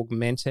around the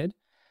augmented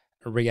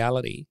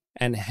reality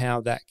and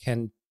how that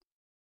can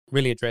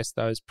really address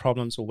those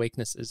problems or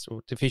weaknesses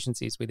or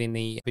deficiencies within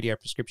the video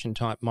prescription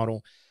type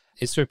model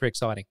is super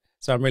exciting.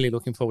 So I'm really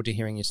looking forward to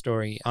hearing your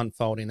story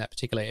unfold in that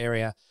particular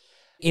area.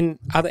 In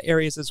other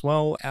areas as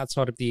well,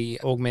 outside of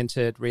the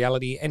augmented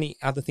reality, any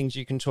other things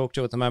you can talk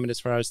to at the moment as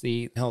far as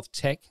the health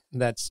tech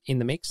that's in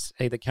the mix,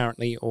 either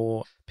currently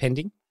or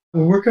pending?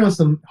 We're working on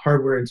some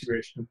hardware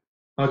integration.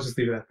 I'll just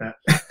leave it at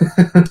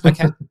that.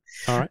 Okay.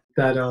 All right.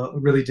 That'll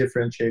really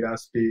differentiate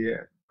us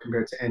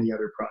compared to any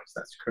other products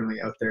that's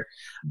currently out there.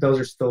 Those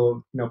are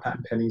still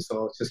patent pending, so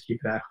I'll just keep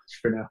it at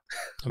for now.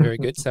 Very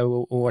good.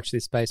 So we'll watch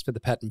this space for the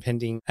patent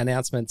pending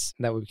announcements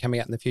that will be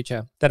coming out in the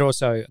future. That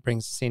also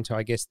brings us into,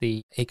 I guess,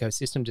 the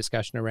ecosystem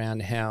discussion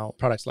around how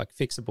products like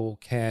Fixable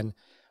can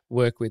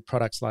work with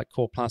products like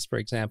Core Plus, for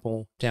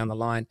example, down the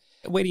line.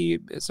 Where do you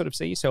sort of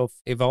see yourself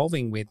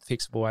evolving with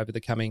Fixable over the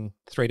coming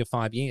 3 to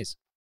 5 years?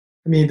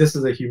 I mean, this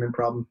is a human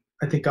problem.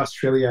 I think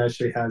Australia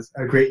actually has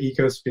a great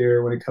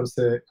ecosphere when it comes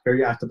to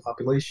very active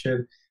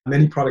population.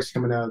 Many products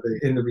coming out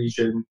in the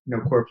region,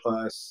 Core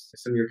Plus,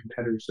 some of your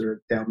competitors that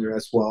are down there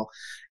as well.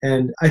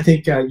 And I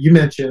think you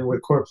mentioned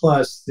with Core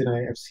Plus,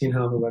 I've seen it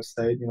on the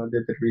website, did a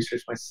bit of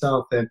research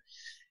myself, and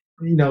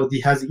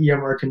has the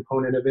EMR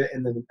component of it,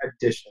 and then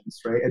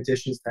additions, right?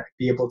 Additions that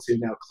be able to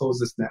now close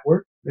this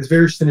network. It's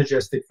very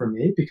synergistic for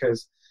me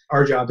because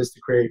our job is to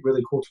create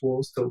really cool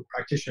tools so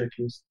practitioner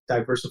can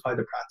diversify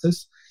the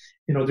practice.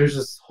 There's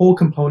this whole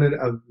component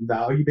of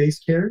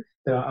value-based care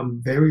that I'm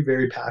very,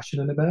 very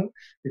passionate about.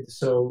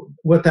 So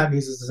what that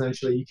means is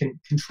essentially you can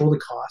control the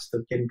cost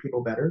of getting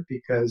people better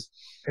because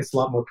it's a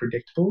lot more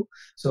predictable.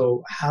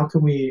 So how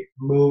can we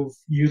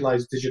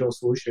utilize digital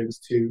solutions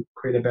to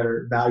create a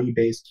better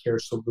value-based care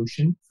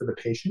solution for the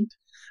patient?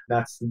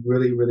 That's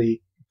really,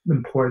 really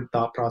important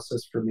thought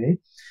process for me.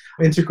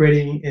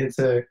 Integrating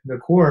into the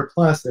Core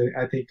Plus,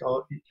 I think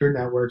all your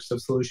networks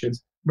of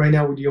solutions. Right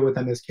now we deal with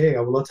MSK. I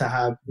would love to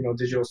have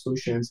digital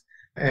solutions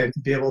and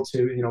be able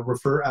to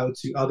refer out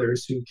to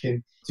others who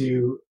can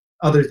do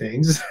other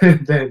things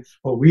than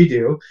what we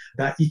do.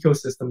 That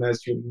ecosystem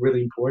is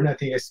really important. I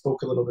think I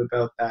spoke a little bit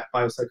about that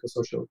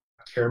biopsychosocial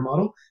care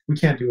model. We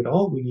can't do it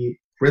all. We need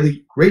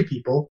really great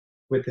people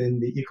within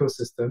the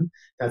ecosystem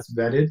that's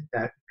vetted,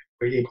 that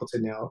we're able to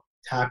now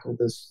tackle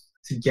this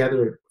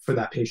together for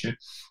that patient.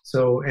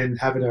 So, and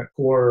having a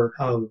core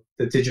of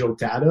the digital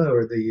data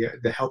or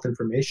the health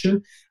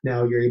information,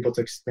 now you're able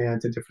to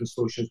expand to different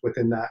solutions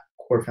within that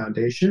core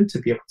foundation to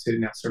be able to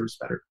now service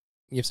better.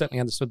 You've certainly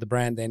understood the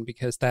brand then,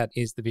 because that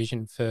is the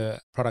vision for a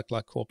product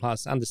like Core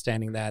Plus,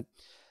 understanding that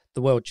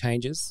the world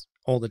changes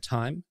all the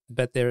time,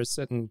 but there are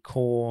certain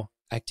core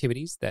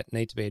activities that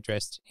need to be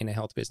addressed in a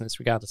health business,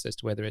 regardless as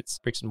to whether it's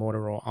bricks and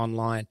mortar or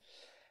online.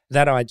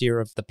 That idea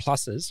of the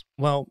pluses,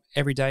 well,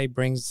 every day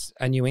brings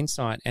a new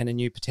insight and a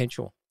new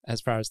potential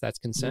as far as that's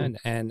concerned.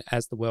 And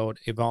as the world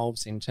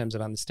evolves in terms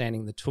of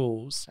understanding the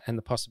tools and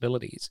the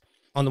possibilities,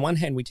 on the one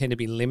hand, we tend to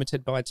be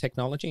limited by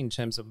technology in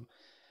terms of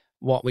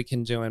what we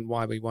can do and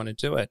why we want to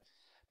do it.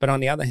 But on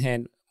the other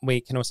hand,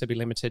 we can also be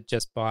limited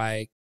just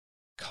by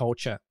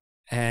culture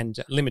and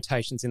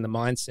limitations in the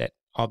mindset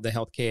of the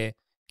healthcare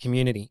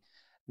community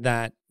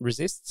that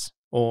resists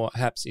or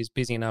perhaps is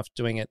busy enough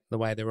doing it the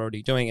way they're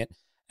already doing it.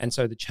 And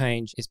so the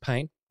change is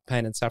pain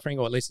and suffering,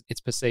 or at least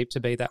it's perceived to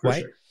be that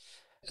way. Sure.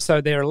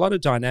 So there are a lot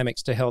of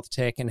dynamics to health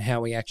tech and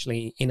how we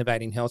actually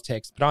innovate in health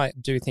tech. But I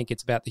do think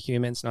it's about the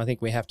humans, and I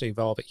think we have to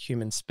evolve at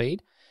human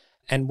speed.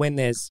 And when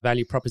there's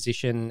value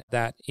proposition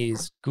that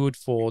is good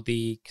for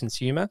the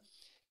consumer,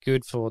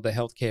 good for the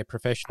healthcare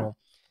professional,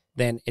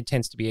 then it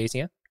tends to be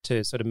easier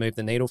to sort of move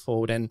the needle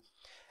forward. And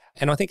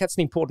I think that's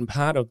an important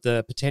part of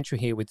the potential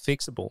here with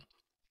Fixable,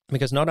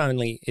 because not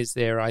only is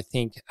there, I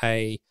think,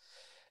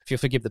 if you'll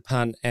forgive the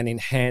pun, an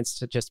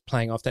enhanced, just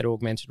playing off that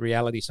augmented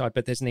reality side,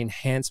 but there's an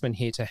enhancement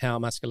here to how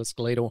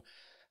musculoskeletal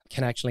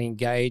can actually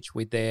engage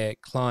with their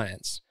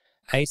clients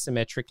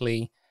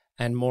asymmetrically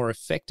and more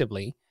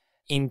effectively,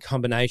 in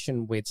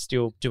combination with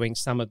still doing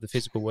some of the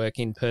physical work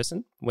in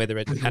person, whether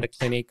it's at a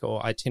clinic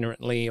or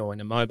itinerantly or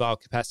in a mobile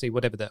capacity,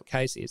 whatever the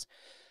case is.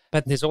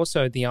 But there's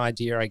also the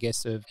idea, I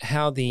guess, of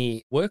how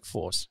the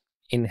workforce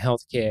in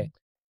healthcare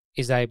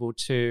is able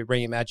to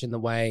reimagine the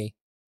way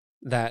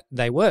that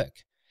they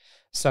work.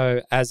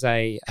 So as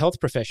a health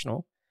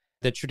professional,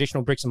 the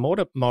traditional bricks and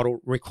mortar model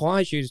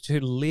requires you to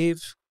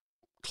live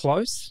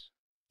close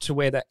to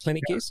where that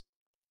clinic is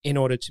in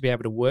order to be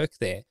able to work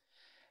there.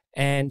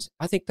 And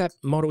I think that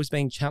model is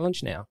being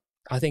challenged now.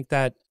 I think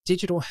that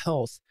digital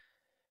health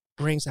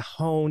brings a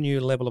whole new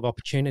level of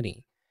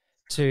opportunity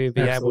to be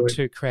able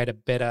to create a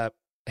better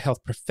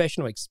health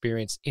professional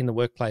experience in the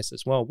workplace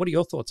as well. What are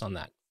your thoughts on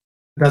that?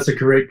 That's a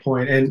great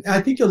point. And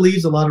I think it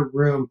leaves a lot of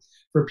room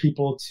for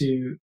people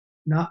to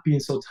not being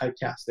so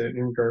typecasted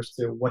in regards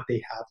to what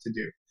they have to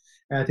do.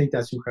 And I think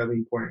that's incredibly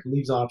important. It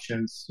leaves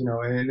options,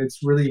 and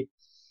it's really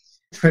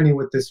trending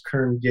with this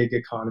current gig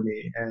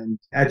economy. And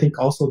I think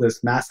also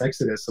this mass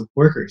exodus of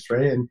workers,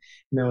 right? And,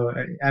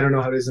 I don't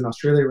know how it is in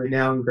Australia right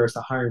now in regards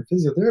to hiring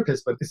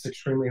physiotherapists, but it's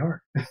extremely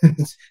hard.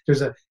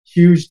 There's a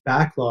huge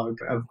backlog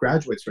of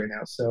graduates right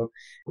now. So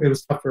it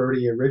was tough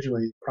already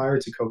originally prior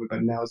to COVID,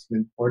 but now it's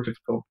been more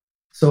difficult.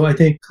 So I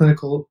think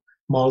clinical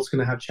model is going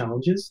to have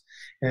challenges,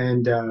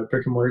 and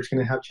brick and mortar is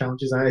going to have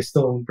challenges. I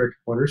still own brick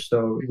and mortar,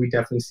 so we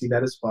definitely see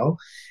that as well.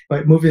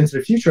 But moving into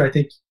the future, I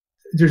think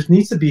there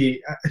needs to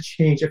be a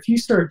change. If you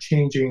start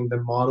changing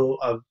the model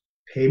of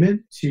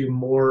payment to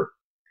more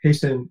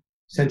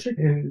patient-centric,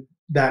 and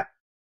that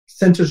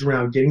centers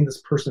around getting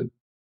this person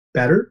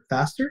better,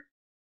 faster,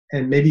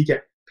 and maybe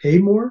get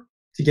paid more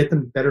to get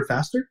them better,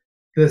 faster,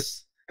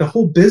 the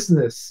whole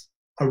business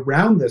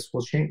around this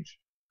will change.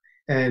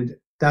 And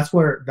that's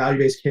where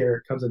value-based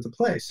care comes into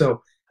play.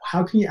 So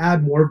how can you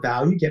add more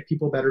value, get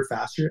people better,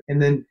 faster?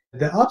 And then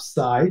the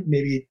upside,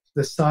 maybe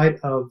the side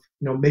of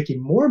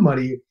making more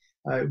money,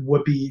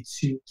 would be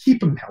to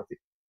keep them healthy,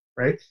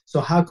 right?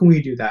 So how can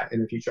we do that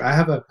in the future? I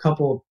have a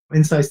couple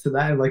insights to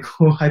that, and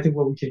I think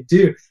what we can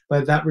do,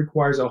 but that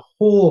requires a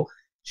whole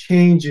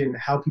change in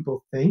how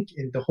people think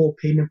and the whole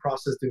payment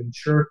process, the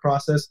insurance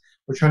process.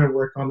 We're trying to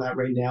work on that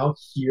right now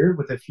here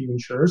with a few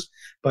insurers,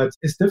 but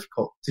it's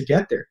difficult to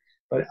get there.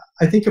 But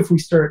I think if we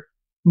start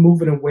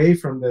moving away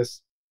from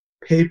this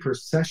pay per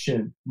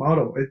session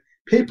model,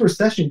 pay per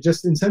session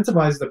just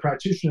incentivizes the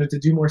practitioner to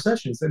do more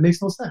sessions. It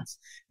makes no sense.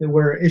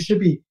 Where it should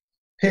be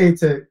paid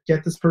to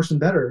get this person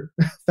better,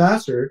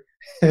 faster.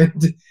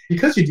 And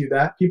because you do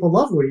that, people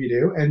love what you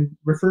do and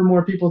refer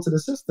more people to the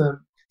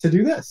system to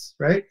do this,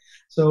 right?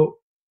 So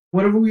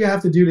whatever we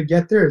have to do to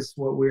get there is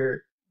what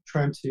we're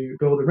trying to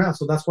build around.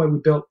 So that's why we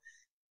built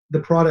the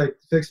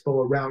product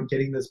Fixable around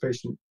getting this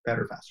patient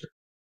better, faster.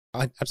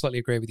 I absolutely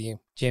agree with you,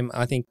 Jim.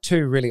 I think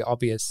two really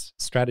obvious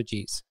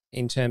strategies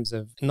in terms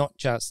of not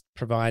just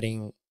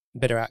providing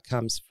better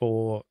outcomes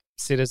for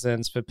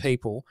citizens, for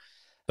people,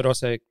 but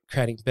also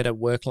creating better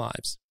work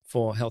lives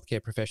for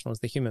healthcare professionals,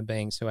 the human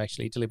beings who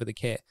actually deliver the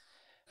care,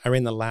 are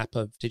in the lap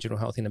of digital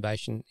health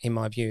innovation. In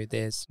my view,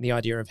 there's the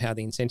idea of how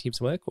the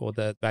incentives work, or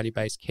the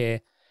value-based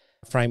care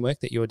framework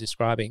that you're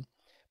describing,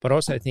 but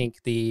also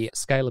think the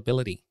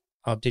scalability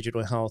of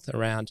digital health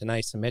around an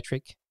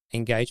asymmetric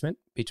engagement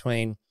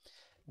between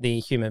the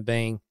human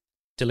being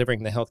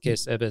delivering the healthcare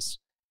service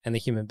and the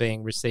human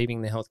being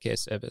receiving the healthcare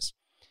service,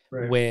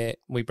 right, where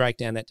we break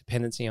down that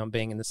dependency on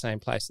being in the same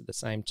place at the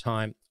same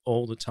time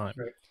all the time,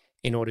 right,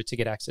 in order to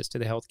get access to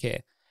the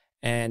healthcare.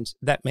 And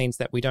that means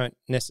that we don't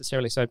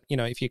necessarily, so,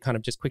 if you kind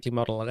of just quickly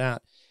model it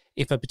out,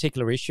 if a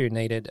particular issue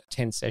needed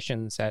 10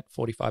 sessions at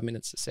 45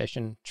 minutes a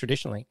session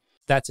traditionally,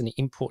 that's an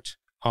input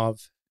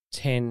of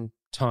 10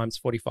 times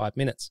 45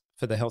 minutes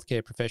for the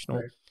healthcare professional,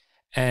 Right.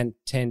 and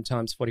 10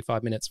 times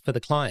 45 minutes for the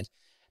client.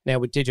 Now,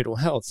 with digital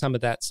health, some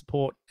of that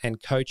support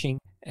and coaching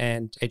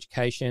and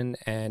education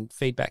and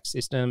feedback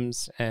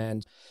systems,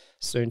 and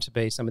soon to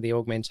be some of the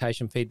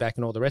augmentation feedback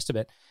and all the rest of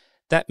it,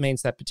 that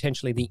means that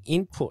potentially the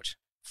input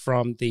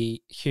from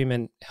the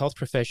human health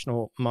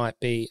professional might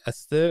be a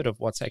third of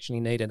what's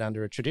actually needed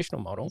under a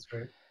traditional model, That's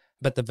right.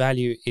 but the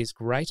value is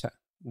greater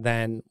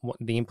than what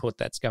the input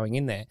that's going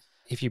in there.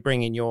 If you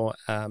bring in your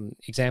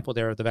example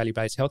there of the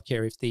value-based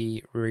healthcare, if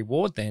the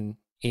reward then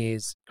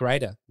is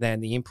greater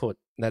than the input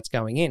that's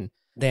going in,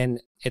 then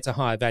it's a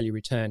higher value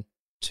return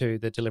to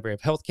the delivery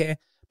of healthcare,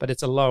 but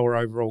it's a lower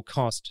overall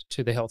cost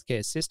to the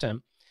healthcare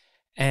system.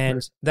 And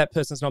Right. that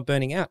person's not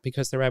burning out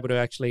because they're able to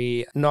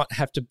actually not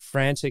have to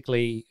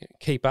frantically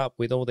keep up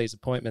with all these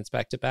appointments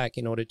back to back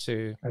in order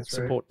to That's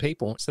right. support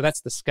people. So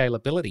that's the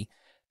scalability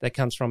that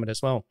comes from it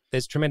as well.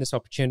 There's tremendous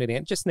opportunity.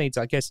 It just needs,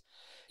 I guess,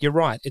 you're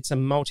right, it's a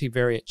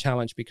multivariate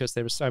challenge because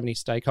there are so many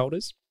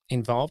stakeholders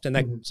involved. And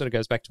that Mhm. sort of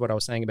goes back to what I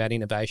was saying about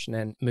innovation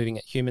and moving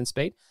at human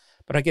speed.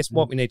 But I guess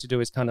what we need to do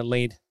is kind of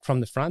lead from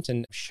the front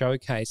and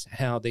showcase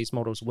how these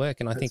models work.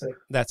 And I think That's it.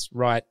 that's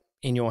right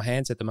in your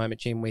hands at the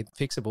moment, Jim, with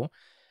Fixable,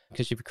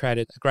 because you've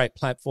created a great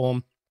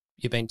platform.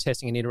 You've been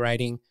testing and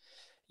iterating.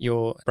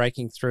 You're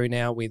breaking through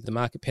now with the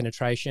market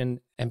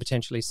penetration and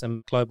potentially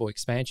some global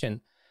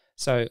expansion.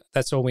 So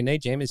that's all we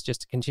need, Jim, is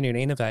just to continue to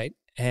innovate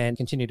and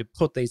continue to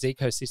put these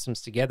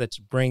ecosystems together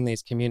to bring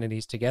these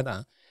communities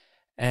together.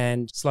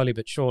 And slowly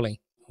but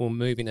surely, we'll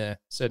move in a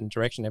certain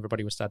direction.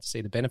 Everybody will start to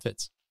see the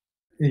benefits.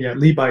 Yeah,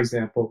 lead by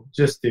example.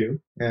 Just do.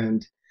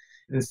 And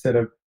instead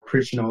of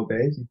preaching all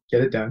day,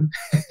 get it done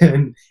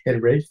and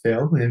iterate,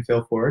 fail, and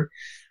fail forward.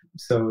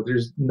 So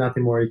there's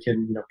nothing more you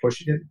can,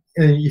 push it.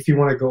 And if you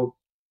want to go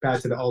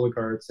back to the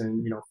oligarchs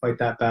and, fight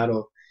that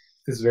battle,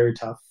 it's very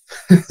tough.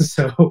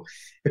 So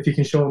if you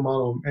can show a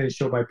model and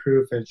show by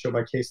proof and show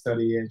by case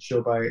study and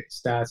show by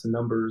stats and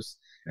numbers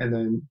and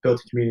then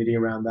build a community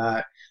around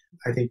that,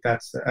 I think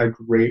that's a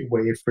great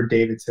way for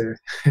David to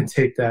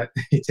take down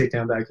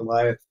that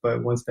Goliath,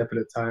 but one step at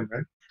a time,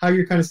 right? How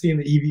you're kind of seeing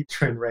the EV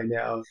trend right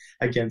now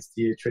against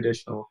the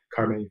traditional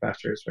car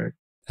manufacturers, right?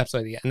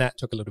 Absolutely. And that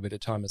took a little bit of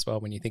time as well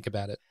when you think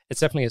about it.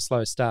 It's definitely a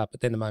slow start, but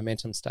then the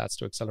momentum starts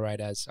to accelerate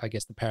as, I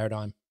guess, the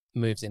paradigm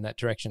moves in that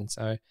direction.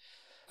 So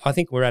I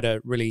think we're at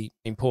a really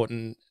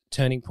important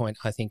turning point,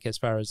 I think, as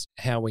far as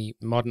how we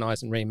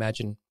modernize and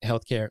reimagine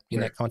healthcare in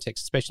that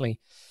context, especially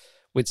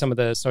with some of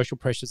the social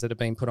pressures that have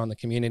been put on the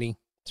community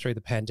through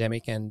the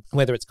pandemic, and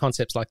whether it's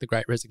concepts like the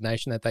Great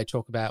Resignation that they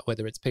talk about,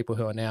 whether it's people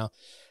who are now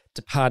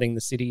departing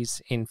the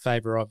cities in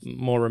favor of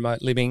more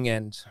remote living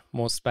and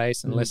more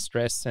space and less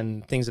stress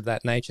and things of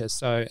that nature.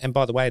 So, and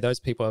by the way,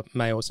 those people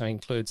may also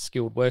include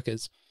skilled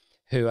workers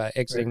who are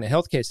exiting the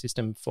healthcare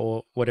system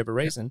for whatever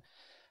reason.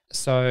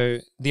 So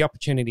the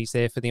opportunities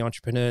there for the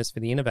entrepreneurs, for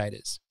the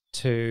innovators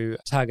to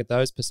target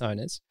those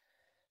personas,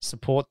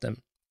 support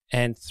them,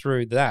 and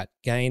through that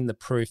gain the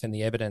proof and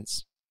the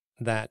evidence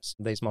that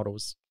these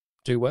models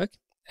do work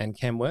and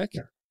can work.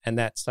 Yeah. And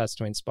that starts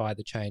to inspire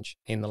the change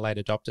in the late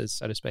adopters,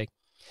 so to speak.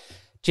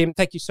 Jim,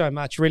 thank you so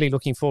much. Really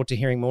looking forward to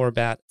hearing more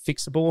about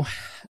Fixable,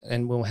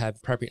 and we'll have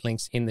appropriate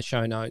links in the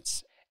show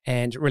notes.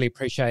 And really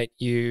appreciate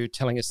you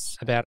telling us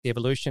about the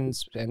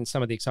evolutions and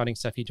some of the exciting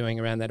stuff you're doing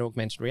around that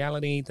augmented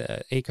reality,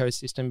 the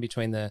ecosystem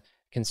between the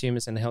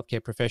consumers and the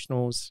healthcare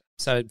professionals.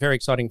 So very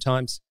exciting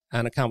times,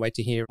 and I can't wait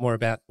to hear more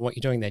about what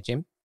you're doing there,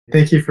 Jim.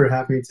 Thank you for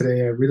having me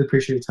today. I really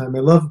appreciate your time. I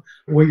love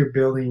what you're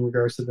building in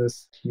regards to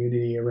this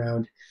community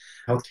around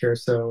healthcare.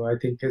 So I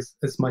think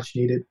it's much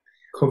needed.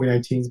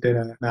 COVID-19 has been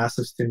a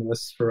massive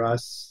stimulus for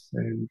us,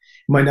 and it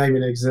might not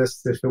even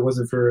exist if it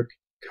wasn't for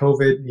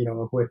COVID,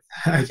 with,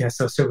 I guess,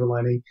 a silver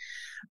lining.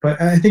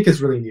 But I think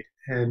it's really needed.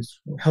 And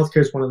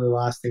healthcare is one of the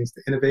last things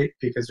to innovate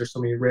because there's so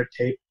many red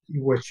tape,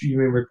 which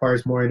even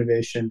requires more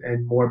innovation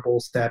and more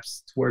bold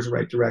steps towards the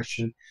right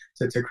direction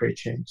to create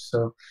change.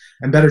 So,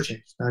 and better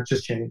change, not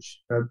just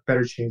change, but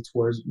better change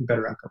towards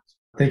better outcomes.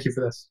 Thank you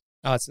for this.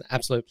 Oh, it's an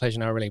absolute pleasure,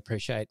 and I really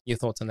appreciate your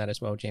thoughts on that as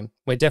well, Jim.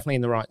 We're definitely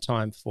in the right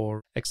time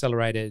for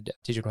accelerated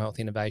digital health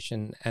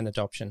innovation and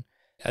adoption.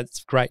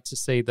 It's great to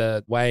see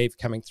the wave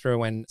coming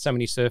through and so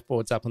many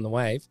surfboards up on the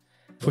wave,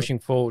 pushing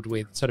forward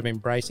with sort of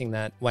embracing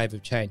that wave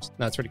of change.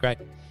 No, it's really great.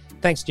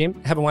 Thanks,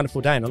 Jim. Have a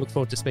wonderful day, and I look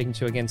forward to speaking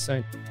to you again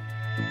soon.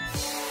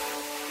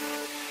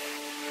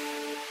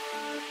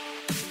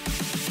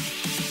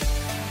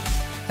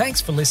 Thanks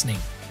for listening.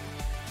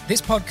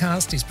 This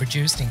podcast is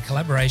produced in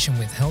collaboration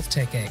with Health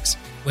Tech X,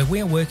 where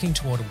we are working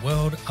toward a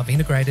world of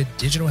integrated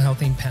digital health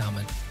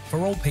empowerment for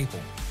all people.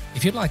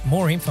 If you'd like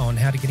more info on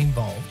how to get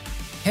involved,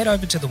 head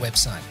over to the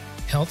website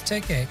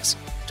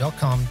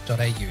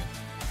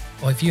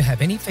healthtechx.com.au. Or if you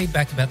have any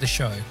feedback about the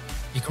show,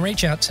 you can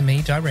reach out to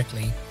me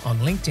directly on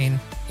LinkedIn,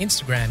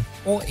 Instagram,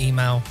 or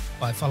email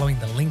by following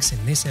the links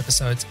in this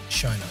episode's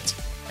show notes.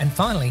 And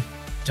finally,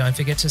 Don't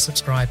forget to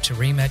subscribe to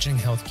Reimagining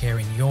Healthcare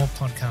in your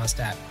podcast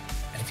app.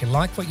 And if you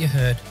like what you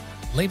heard,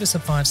 leave us a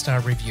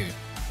 5-star review.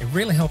 It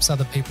really helps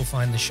other people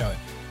find the show.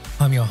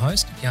 I'm your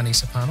host, Yanni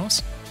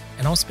Sopanos,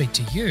 and I'll speak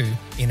to you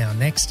in our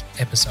next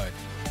episode.